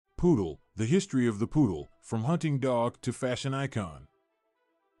Poodle, the history of the poodle, from hunting dog to fashion icon.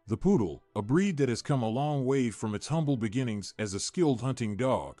 The poodle, a breed that has come a long way from its humble beginnings as a skilled hunting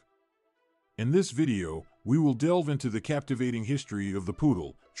dog. In this video, we will delve into the captivating history of the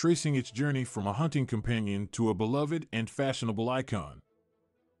poodle, tracing its journey from a hunting companion to a beloved and fashionable icon.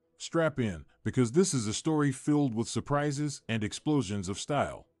 Strap in, because this is a story filled with surprises and explosions of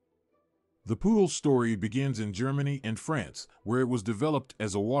style. The poodle's story begins in Germany and France, where it was developed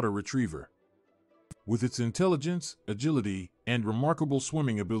as a water retriever. With its intelligence, agility, and remarkable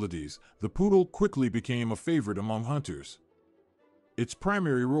swimming abilities, the poodle quickly became a favorite among hunters. Its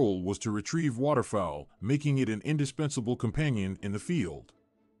primary role was to retrieve waterfowl, making it an indispensable companion in the field.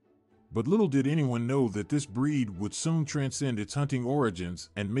 But little did anyone know that this breed would soon transcend its hunting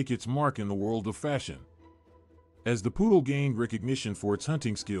origins and make its mark in the world of fashion. As the poodle gained recognition for its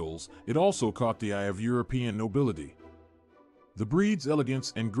hunting skills, it also caught the eye of European nobility. The breed's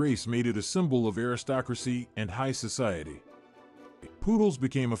elegance and grace made it a symbol of aristocracy and high society. Poodles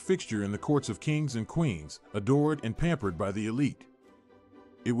became a fixture in the courts of kings and queens, adored and pampered by the elite.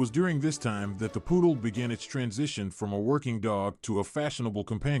 It was during this time that the poodle began its transition from a working dog to a fashionable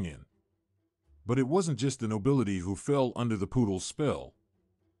companion. But it wasn't just the nobility who fell under the poodle's spell.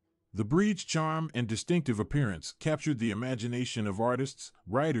 The breed's charm and distinctive appearance captured the imagination of artists,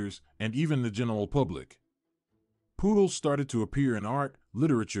 writers, and even the general public. Poodles started to appear in art,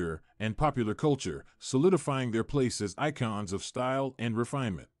 literature, and popular culture, solidifying their place as icons of style and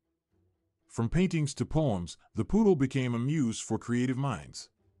refinement. From paintings to poems, the poodle became a muse for creative minds.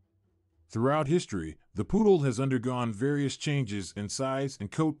 Throughout history, the poodle has undergone various changes in size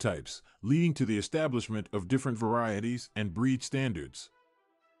and coat types, leading to the establishment of different varieties and breed standards.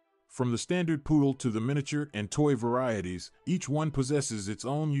 From the standard poodle to the miniature and toy varieties, each one possesses its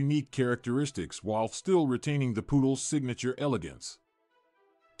own unique characteristics while still retaining the poodle's signature elegance.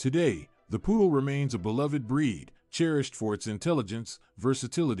 Today, the poodle remains a beloved breed, cherished for its intelligence,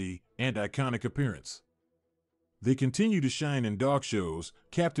 versatility, and iconic appearance. They continue to shine in dog shows,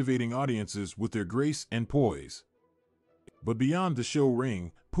 captivating audiences with their grace and poise. But beyond the show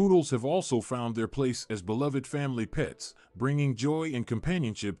ring, poodles have also found their place as beloved family pets, bringing joy and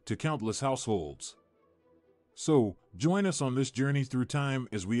companionship to countless households. So, join us on this journey through time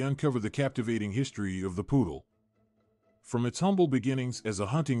as we uncover the captivating history of the poodle. From its humble beginnings as a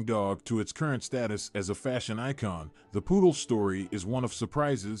hunting dog to its current status as a fashion icon, the poodle's story is one of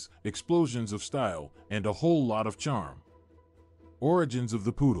surprises, explosions of style, and a whole lot of charm. Origins of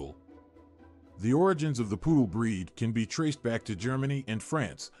the poodle. The origins of the poodle breed can be traced back to Germany and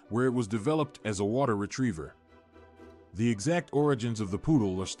France, where it was developed as a water retriever. The exact origins of the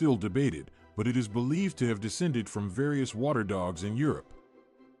poodle are still debated, but it is believed to have descended from various water dogs in Europe.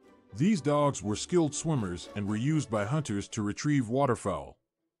 These dogs were skilled swimmers and were used by hunters to retrieve waterfowl.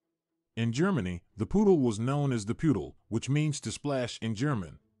 In Germany, the poodle was known as the Poodle, which means to splash in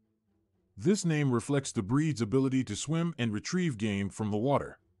German. This name reflects the breed's ability to swim and retrieve game from the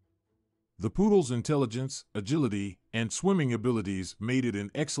water. The poodle's intelligence, agility, and swimming abilities made it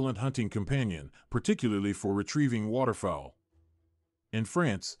an excellent hunting companion, particularly for retrieving waterfowl. In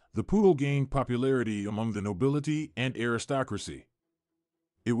France, the poodle gained popularity among the nobility and aristocracy.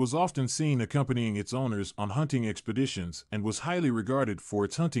 It was often seen accompanying its owners on hunting expeditions and was highly regarded for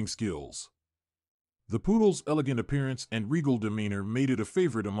its hunting skills. The poodle's elegant appearance and regal demeanor made it a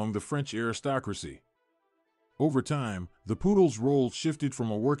favorite among the French aristocracy. Over time, the poodle's role shifted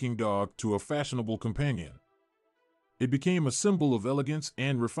from a working dog to a fashionable companion. It became a symbol of elegance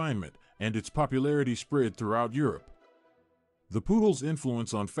and refinement, and its popularity spread throughout Europe. The poodle's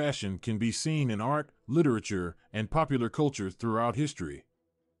influence on fashion can be seen in art, literature, and popular culture throughout history.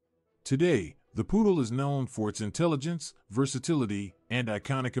 Today, the poodle is known for its intelligence, versatility, and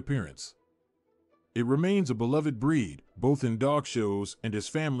iconic appearance. It remains a beloved breed, both in dog shows and as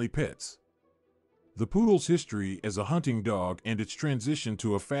family pets. The poodle's history as a hunting dog and its transition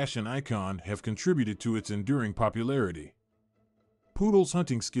to a fashion icon have contributed to its enduring popularity. Poodle's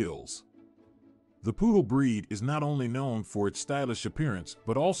hunting skills. The poodle breed is not only known for its stylish appearance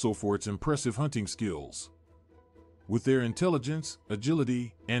but also for its impressive hunting skills. With their intelligence,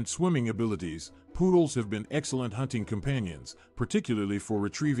 agility, and swimming abilities, poodles have been excellent hunting companions, particularly for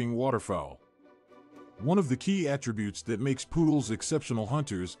retrieving waterfowl. One of the key attributes that makes poodles exceptional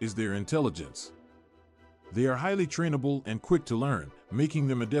hunters is their intelligence. They are highly trainable and quick to learn, making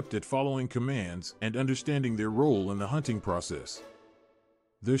them adept at following commands and understanding their role in the hunting process.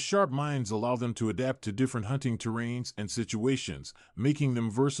 Their sharp minds allow them to adapt to different hunting terrains and situations, making them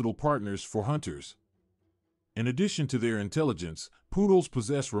versatile partners for hunters. In addition to their intelligence, poodles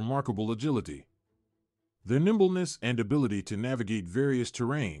possess remarkable agility. Their nimbleness and ability to navigate various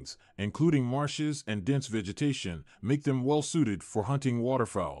terrains, including marshes and dense vegetation, make them well suited for hunting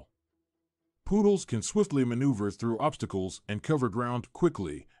waterfowl. Poodles can swiftly maneuver through obstacles and cover ground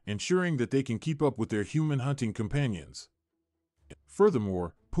quickly, ensuring that they can keep up with their human hunting companions.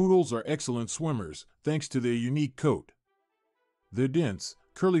 Furthermore, poodles are excellent swimmers thanks to their unique coat. Their dense,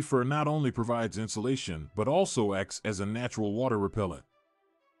 curly fur not only provides insulation but also acts as a natural water repellent.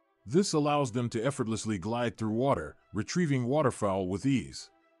 This allows them to effortlessly glide through water, retrieving waterfowl with ease.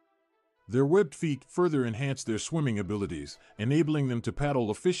 Their webbed feet further enhance their swimming abilities, enabling them to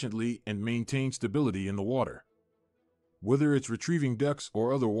paddle efficiently and maintain stability in the water. Whether it's retrieving ducks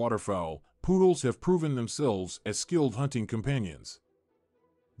or other waterfowl, poodles have proven themselves as skilled hunting companions.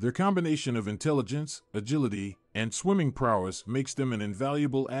 Their combination of intelligence, agility, and swimming prowess makes them an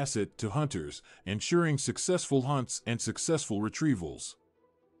invaluable asset to hunters, ensuring successful hunts and successful retrievals.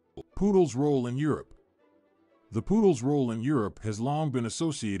 Poodle's role in Europe. The poodle's role in Europe has long been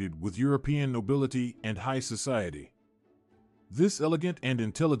associated with European nobility and high society. This elegant and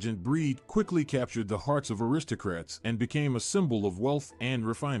intelligent breed quickly captured the hearts of aristocrats and became a symbol of wealth and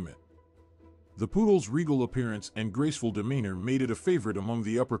refinement. The poodle's regal appearance and graceful demeanor made it a favorite among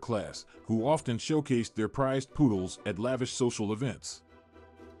the upper class, who often showcased their prized poodles at lavish social events.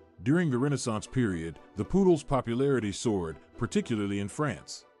 During the Renaissance period, the poodle's popularity soared, particularly in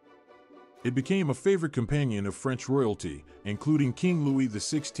France. It became a favorite companion of French royalty, including King Louis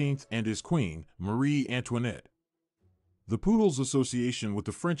XVI and his queen, Marie Antoinette. The poodle's association with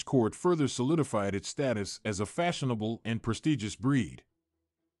the French court further solidified its status as a fashionable and prestigious breed.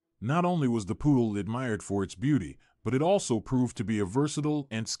 Not only was the poodle admired for its beauty, but it also proved to be a versatile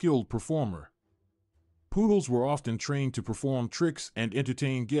and skilled performer. Poodles were often trained to perform tricks and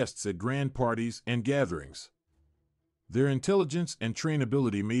entertain guests at grand parties and gatherings. Their intelligence and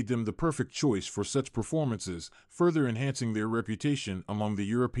trainability made them the perfect choice for such performances, further enhancing their reputation among the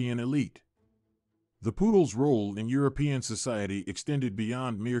European elite. The poodle's role in European society extended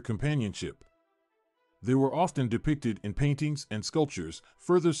beyond mere companionship. They were often depicted in paintings and sculptures,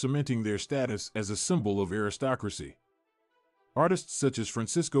 further cementing their status as a symbol of aristocracy. Artists such as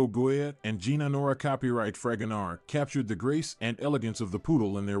Francisco Goya and Gina Nora copyright Fragonard captured the grace and elegance of the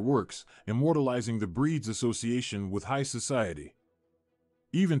poodle in their works, immortalizing the breed's association with high society.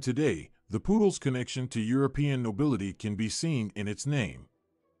 Even today, the poodle's connection to European nobility can be seen in its name.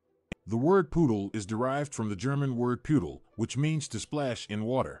 The word poodle is derived from the German word Pudel, which means to splash in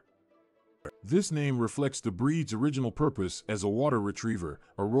water. This name reflects the breed's original purpose as a water retriever,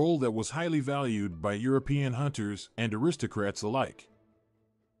 a role that was highly valued by European hunters and aristocrats alike.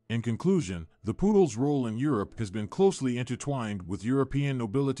 In conclusion, the poodle's role in Europe has been closely intertwined with European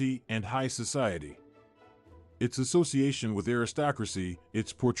nobility and high society. Its association with aristocracy,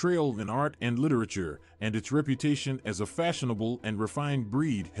 its portrayal in art and literature, and its reputation as a fashionable and refined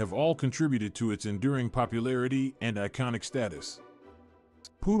breed have all contributed to its enduring popularity and iconic status.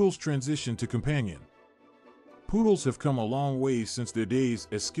 Poodle's transition to companion. Poodles have come a long way since their days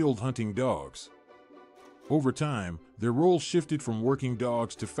as skilled hunting dogs. Over time, their role shifted from working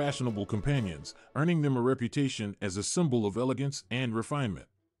dogs to fashionable companions, earning them a reputation as a symbol of elegance and refinement.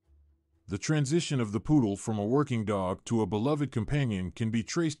 The transition of the poodle from a working dog to a beloved companion can be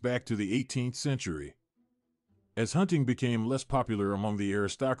traced back to the 18th century. As hunting became less popular among the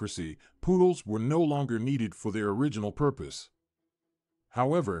aristocracy, poodles were no longer needed for their original purpose.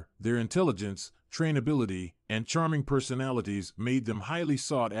 However, their intelligence, trainability, and charming personalities made them highly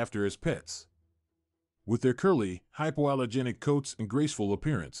sought after as pets. With their curly, hypoallergenic coats and graceful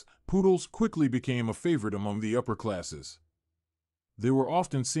appearance, poodles quickly became a favorite among the upper classes. They were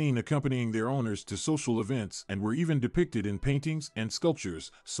often seen accompanying their owners to social events and were even depicted in paintings and sculptures,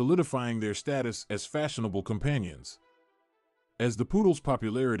 solidifying their status as fashionable companions. As the poodle's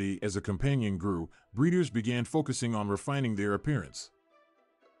popularity as a companion grew, breeders began focusing on refining their appearance.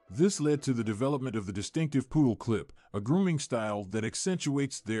 This led to the development of the distinctive poodle clip, a grooming style that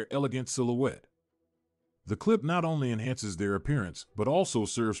accentuates their elegant silhouette. The clip not only enhances their appearance, but also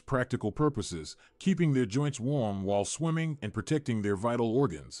serves practical purposes, keeping their joints warm while swimming and protecting their vital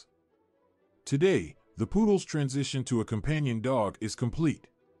organs. Today, the poodle's transition to a companion dog is complete.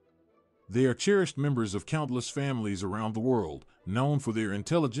 They are cherished members of countless families around the world, known for their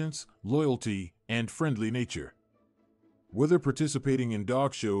intelligence, loyalty, and friendly nature. Whether participating in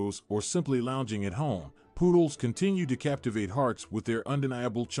dog shows or simply lounging at home, poodles continue to captivate hearts with their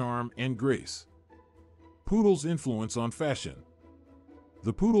undeniable charm and grace. Poodle's influence on fashion.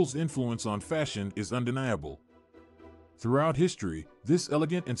 The poodle's influence on fashion is undeniable. Throughout history, this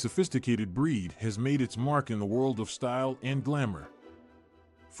elegant and sophisticated breed has made its mark in the world of style and glamour.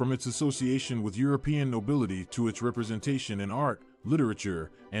 From its association with European nobility to its representation in art,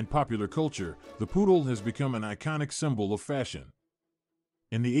 literature, and popular culture, the poodle has become an iconic symbol of fashion.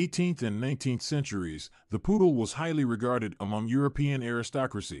 In the 18th and 19th centuries, the poodle was highly regarded among European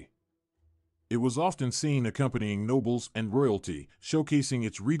aristocracy. It was often seen accompanying nobles and royalty, showcasing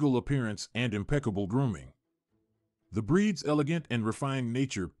its regal appearance and impeccable grooming. The breed's elegant and refined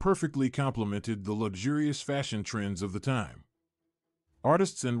nature perfectly complemented the luxurious fashion trends of the time.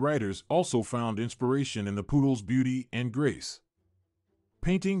 Artists and writers also found inspiration in the poodle's beauty and grace.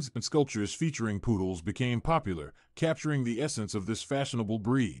 Paintings and sculptures featuring poodles became popular, capturing the essence of this fashionable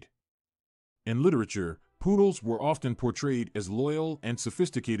breed. In literature, poodles were often portrayed as loyal and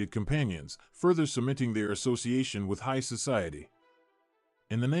sophisticated companions, further cementing their association with high society.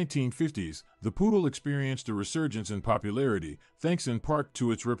 In the 1950s, the poodle experienced a resurgence in popularity, thanks in part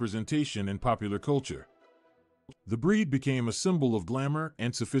to its representation in popular culture. The breed became a symbol of glamour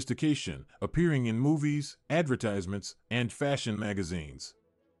and sophistication, appearing in movies, advertisements, and fashion magazines.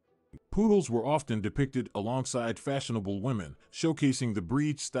 Poodles were often depicted alongside fashionable women, showcasing the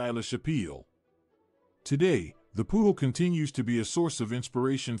breed's stylish appeal. Today, the poodle continues to be a source of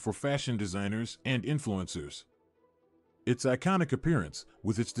inspiration for fashion designers and influencers. Its iconic appearance,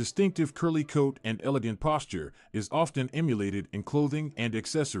 with its distinctive curly coat and elegant posture, is often emulated in clothing and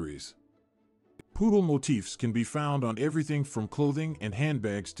accessories. Poodle motifs can be found on everything from clothing and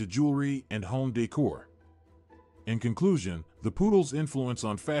handbags to jewelry and home decor. In conclusion, the poodle's influence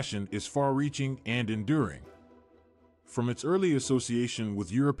on fashion is far-reaching and enduring. From its early association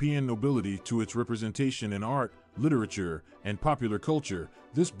with European nobility to its representation in art, literature, and popular culture,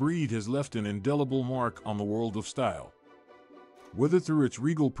 this breed has left an indelible mark on the world of style. Whether through its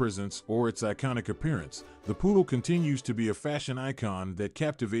regal presence or its iconic appearance, the poodle continues to be a fashion icon that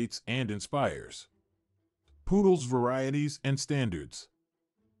captivates and inspires. Poodle's varieties and standards.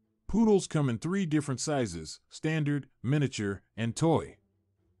 Poodles come in 3 different sizes: standard, miniature, and toy.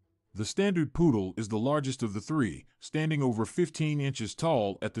 The standard poodle is the largest of the 3, standing over 15 inches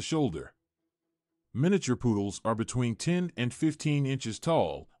tall at the shoulder. Miniature poodles are between 10 and 15 inches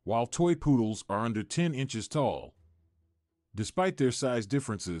tall, while toy poodles are under 10 inches tall. Despite their size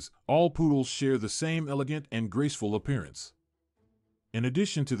differences, all poodles share the same elegant and graceful appearance. In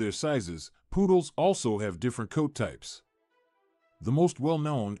addition to their sizes, poodles also have different coat types. The most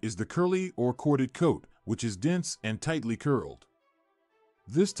well-known is the curly or corded coat, which is dense and tightly curled.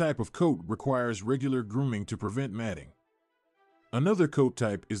 This type of coat requires regular grooming to prevent matting. Another coat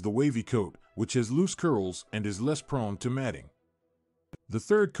type is the wavy coat, which has loose curls and is less prone to matting. The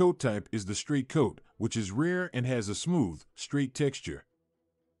third coat type is the straight coat, which is rare and has a smooth, straight texture.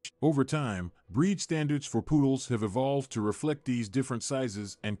 Over time, breed standards for poodles have evolved to reflect these different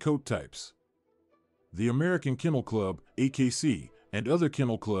sizes and coat types. The American Kennel Club, AKC, and other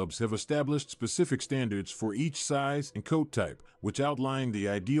kennel clubs have established specific standards for each size and coat type, which outline the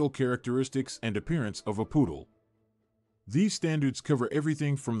ideal characteristics and appearance of a poodle. These standards cover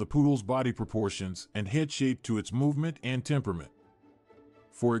everything from the poodle's body proportions and head shape to its movement and temperament.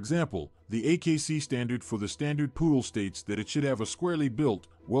 For example, the AKC standard for the standard poodle states that it should have a squarely built,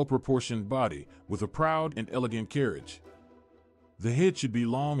 well-proportioned body, with a proud and elegant carriage. The head should be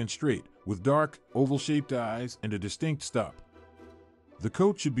long and straight, with dark, oval-shaped eyes and a distinct stop. The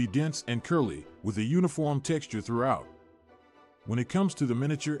coat should be dense and curly, with a uniform texture throughout. When it comes to the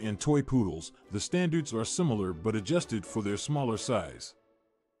miniature and toy poodles, the standards are similar but adjusted for their smaller size.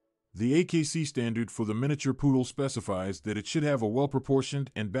 The AKC standard for the miniature poodle specifies that it should have a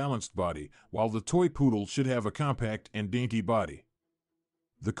well-proportioned and balanced body, while the toy poodle should have a compact and dainty body.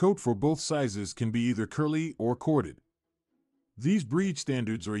 The coat for both sizes can be either curly or corded. These breed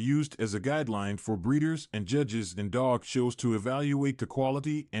standards are used as a guideline for breeders and judges in dog shows to evaluate the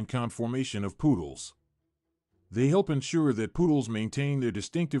quality and conformation of poodles. They help ensure that poodles maintain their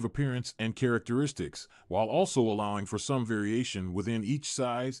distinctive appearance and characteristics, while also allowing for some variation within each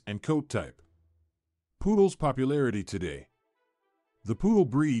size and coat type. Poodle's popularity today. The poodle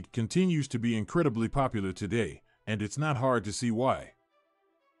breed continues to be incredibly popular today, and it's not hard to see why.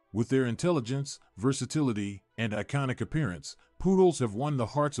 With their intelligence, versatility, and iconic appearance, poodles have won the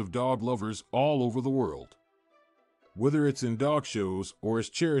hearts of dog lovers all over the world. Whether it's in dog shows or as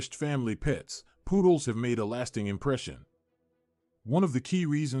cherished family pets, poodles have made a lasting impression. One of the key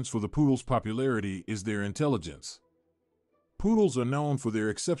reasons for the poodle's popularity is their intelligence. Poodles are known for their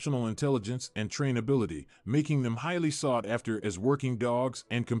exceptional intelligence and trainability, making them highly sought after as working dogs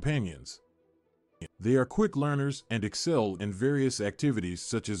and companions. They are quick learners and excel in various activities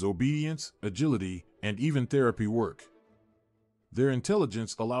such as obedience, agility, and even therapy work. Their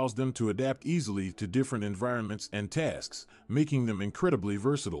intelligence allows them to adapt easily to different environments and tasks, making them incredibly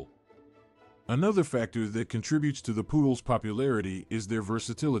versatile. Another factor that contributes to the poodle's popularity is their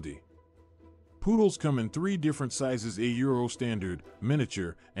versatility. Poodles come in 3 different sizes: a Euro standard,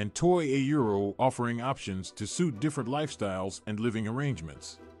 miniature, and toy a Euro, offering options to suit different lifestyles and living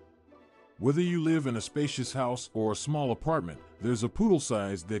arrangements. Whether you live in a spacious house or a small apartment, there's a poodle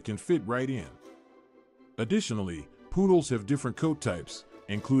size that can fit right in. Additionally, poodles have different coat types,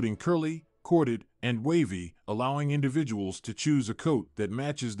 including curly, corded, and wavy, allowing individuals to choose a coat that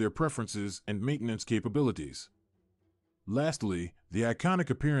matches their preferences and maintenance capabilities. Lastly, the iconic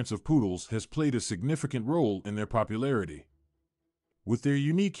appearance of poodles has played a significant role in their popularity. With their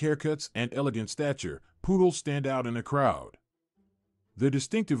unique haircuts and elegant stature, poodles stand out in a crowd. Their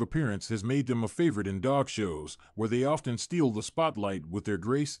distinctive appearance has made them a favorite in dog shows, where they often steal the spotlight with their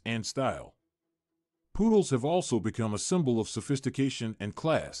grace and style. Poodles have also become a symbol of sophistication and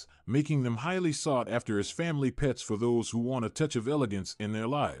class, making them highly sought after as family pets for those who want a touch of elegance in their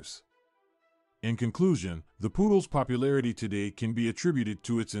lives. In conclusion, the poodle's popularity today can be attributed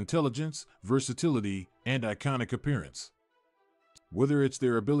to its intelligence, versatility, and iconic appearance. Whether it's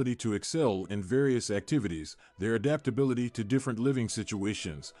their ability to excel in various activities, their adaptability to different living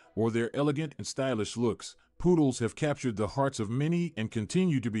situations, or their elegant and stylish looks, poodles have captured the hearts of many and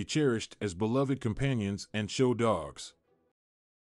continue to be cherished as beloved companions and show dogs.